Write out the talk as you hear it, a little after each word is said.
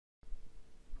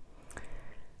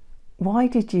Why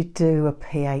did you do a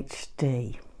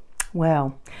PhD?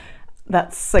 Well,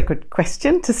 that's a good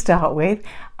question to start with.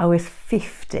 I was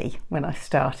 50 when I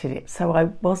started it, so I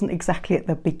wasn't exactly at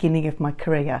the beginning of my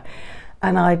career.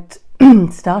 And I'd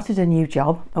started a new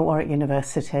job at Warwick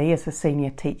University as a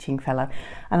senior teaching fellow.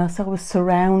 And so I was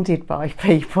surrounded by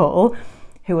people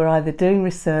who were either doing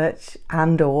research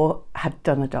and or had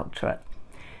done a doctorate.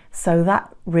 So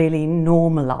that really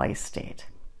normalised it.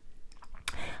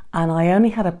 And I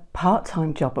only had a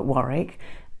part-time job at Warwick,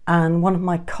 and one of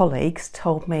my colleagues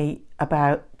told me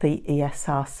about the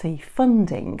ESRC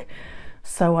funding.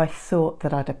 So I thought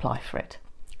that I'd apply for it.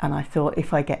 And I thought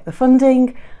if I get the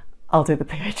funding, I'll do the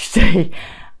PhD.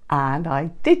 And I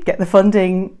did get the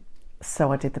funding,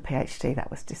 so I did the PhD, that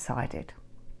was decided.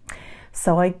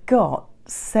 So I got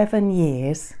 7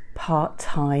 years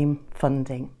part-time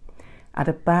funding at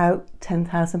about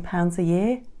 £10,000 a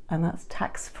year, and that's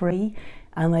tax-free.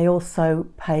 And they also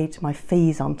paid my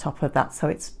fees on top of that, so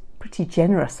it's pretty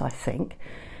generous, I think.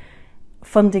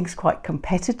 Funding's quite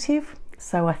competitive,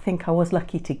 so I think I was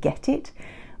lucky to get it,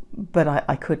 but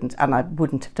I couldn't, and I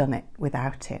wouldn't have done it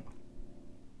without it.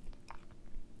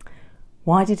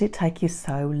 Why did it take you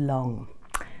so long?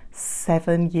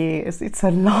 7 years, it's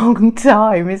a long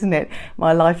time, isn't it?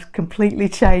 My life's completely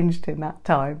changed in that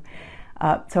time.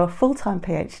 So a full-time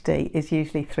PhD is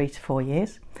usually 3 to 4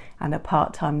 years, and a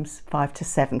part-time's 5 to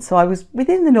 7. So I was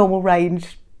within the normal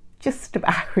range, just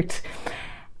about.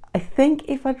 I think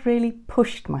if I'd really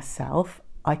pushed myself,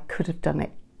 I could have done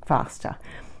it faster.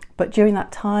 But during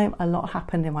that time, a lot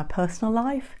happened in my personal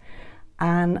life,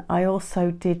 and I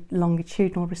also did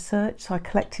longitudinal research. So I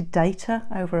collected data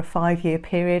over a 5-year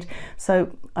period.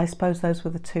 So I suppose those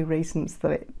were the two reasons that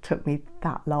it took me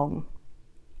that long.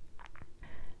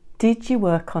 Did you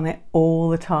work on it all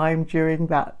the time during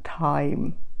that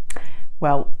time?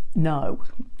 Well, no,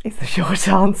 is the short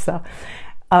answer.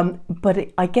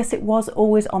 But I guess it was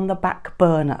always on the back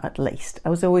burner, at least.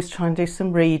 I was always trying to do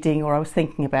some reading, or I was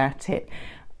thinking about it.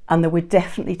 And there were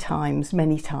definitely times,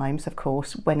 many times, of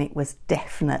course, when it was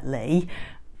definitely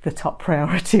the top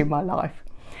priority in my life.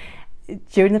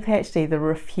 During the PhD, there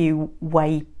were a few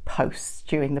wayposts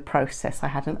during the process. I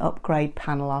had an upgrade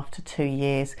panel after 2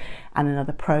 years and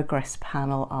another progress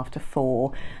panel after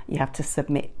 4. You have to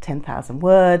submit 10,000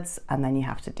 words, and then you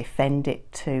have to defend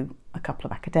it to a couple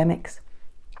of academics.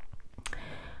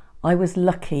 I was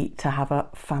lucky to have a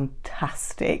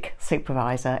fantastic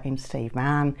supervisor in Steve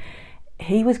Mann.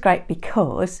 He was great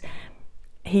because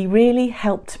he really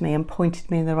helped me and pointed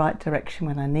me in the right direction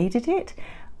when I needed it.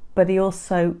 But he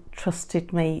also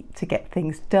trusted me to get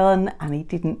things done, and he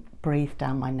didn't breathe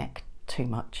down my neck too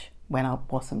much when I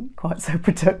wasn't quite so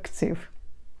productive.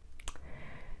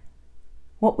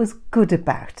 What was good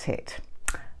about it?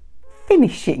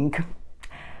 Finishing.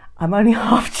 I'm only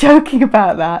half joking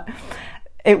about that.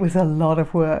 It was a lot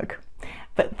of work.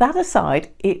 But that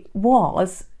aside, it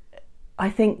was, I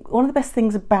think one of the best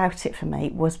things about it for me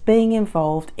was being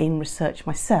involved in research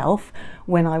myself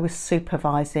when I was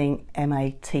supervising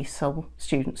MA TESOL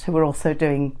students who were also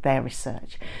doing their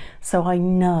research. So I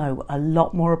know a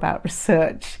lot more about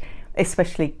research,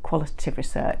 especially qualitative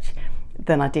research,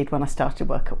 than I did when I started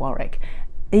work at Warwick,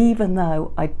 even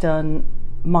though I'd done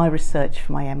my research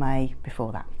for my MA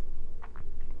before that.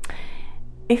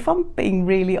 If I'm being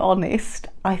really honest,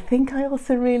 I think I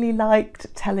also really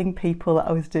liked telling people that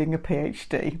I was doing a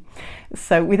PhD.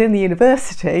 So within the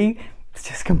university, it's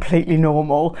just completely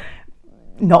normal,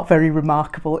 not very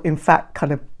remarkable, in fact,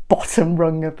 kind of bottom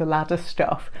rung of the ladder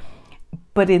stuff.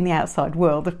 But in the outside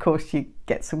world, of course, you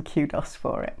get some kudos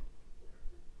for it.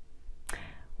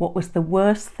 What was the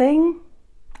worst thing?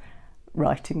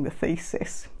 Writing the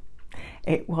thesis.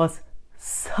 It was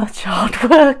such hard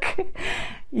work.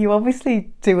 You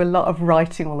obviously do a lot of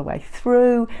writing all the way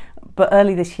through, but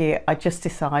early this year I just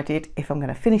decided if I'm going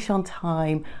to finish on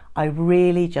time, I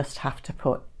really just have to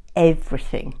put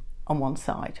everything on one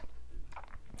side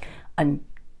and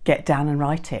get down and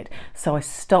write it. So I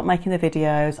stopped making the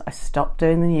videos, I stopped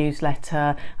doing the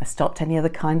newsletter, I stopped any other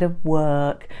kind of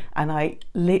work, and I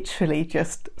literally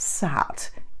just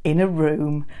sat in a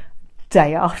room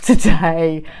day after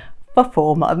day for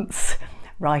 4 months,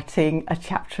 writing a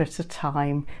chapter at a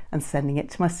time and sending it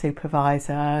to my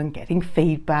supervisor and getting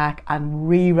feedback and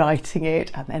rewriting it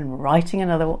and then writing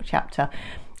another chapter.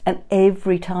 And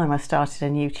every time I started a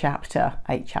new chapter,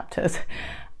 8 chapters,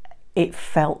 it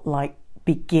felt like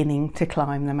beginning to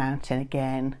climb the mountain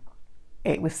again.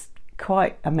 It was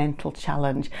quite a mental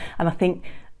challenge. And I think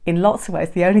in lots of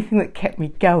ways, the only thing that kept me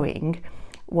going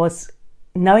was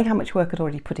knowing how much work I'd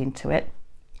already put into it,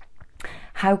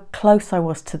 how close I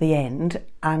was to the end,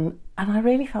 and I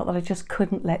really felt that I just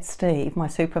couldn't let Steve, my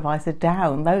supervisor,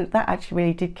 down. Though that actually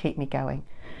really did keep me going.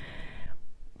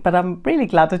 But I'm really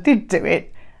glad I did do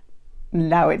it.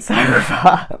 Now it's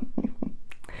over.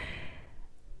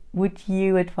 Would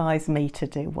you advise me to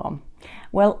do one?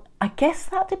 Well, I guess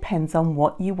that depends on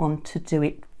what you want to do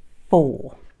it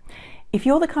for. If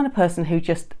you're the kind of person who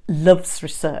just loves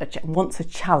research and wants a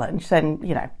challenge, then,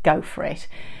 go for it.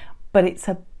 But it's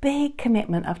a big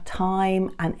commitment of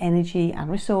time and energy and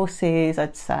resources,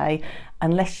 I'd say,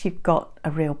 unless you've got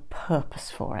a real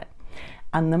purpose for it.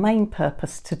 And the main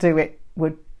purpose to do it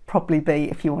would probably be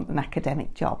if you want an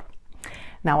academic job.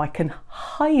 Now, I can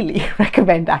highly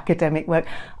recommend academic work.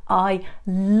 I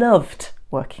loved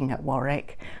working at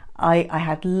Warwick. I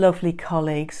had lovely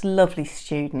colleagues, lovely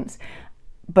students,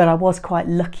 but I was quite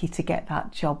lucky to get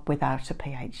that job without a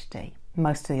PhD.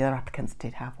 Most of the other applicants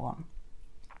did have one.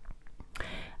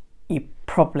 You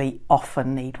probably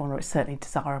often need one, or it's certainly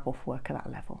desirable for work at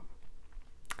that level.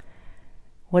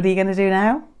 What are you going to do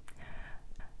now?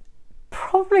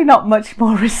 Probably not much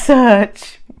more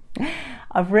research.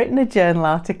 I've written a journal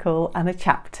article and a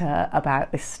chapter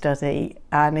about this study,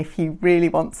 and if you really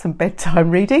want some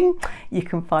bedtime reading, you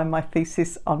can find my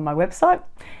thesis on my website.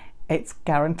 It's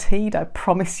guaranteed, I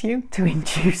promise you, to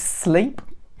induce sleep.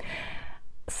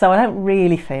 So I don't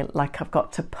really feel like I've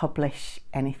got to publish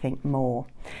anything more.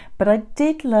 But I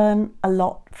did learn a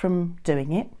lot from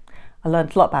doing it. I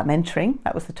learned a lot about mentoring,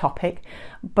 that was the topic,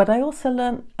 but I also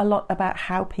learned a lot about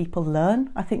how people learn.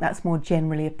 I think that's more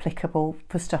generally applicable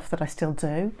for stuff that I still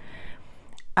do.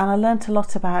 And I learned a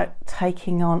lot about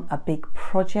taking on a big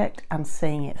project and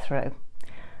seeing it through.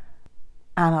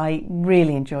 And I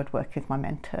really enjoyed working with my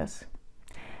mentors.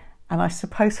 And I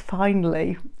suppose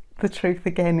finally, the truth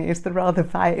again is, the rather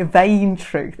vain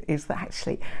truth is that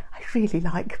actually I really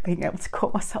like being able to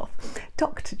call myself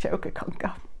Dr Jo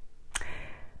Gakonga.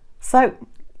 So,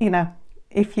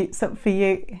 if you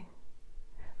feel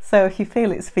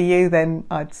it's for you, then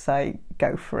I'd say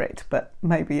go for it, but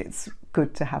maybe it's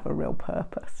good to have a real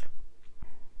purpose.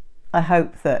 I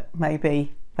hope that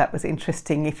maybe that was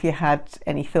interesting if you had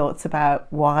any thoughts about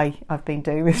why I've been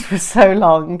doing this for so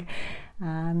long.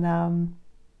 And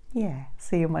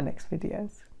see you in my next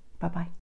videos. Bye bye.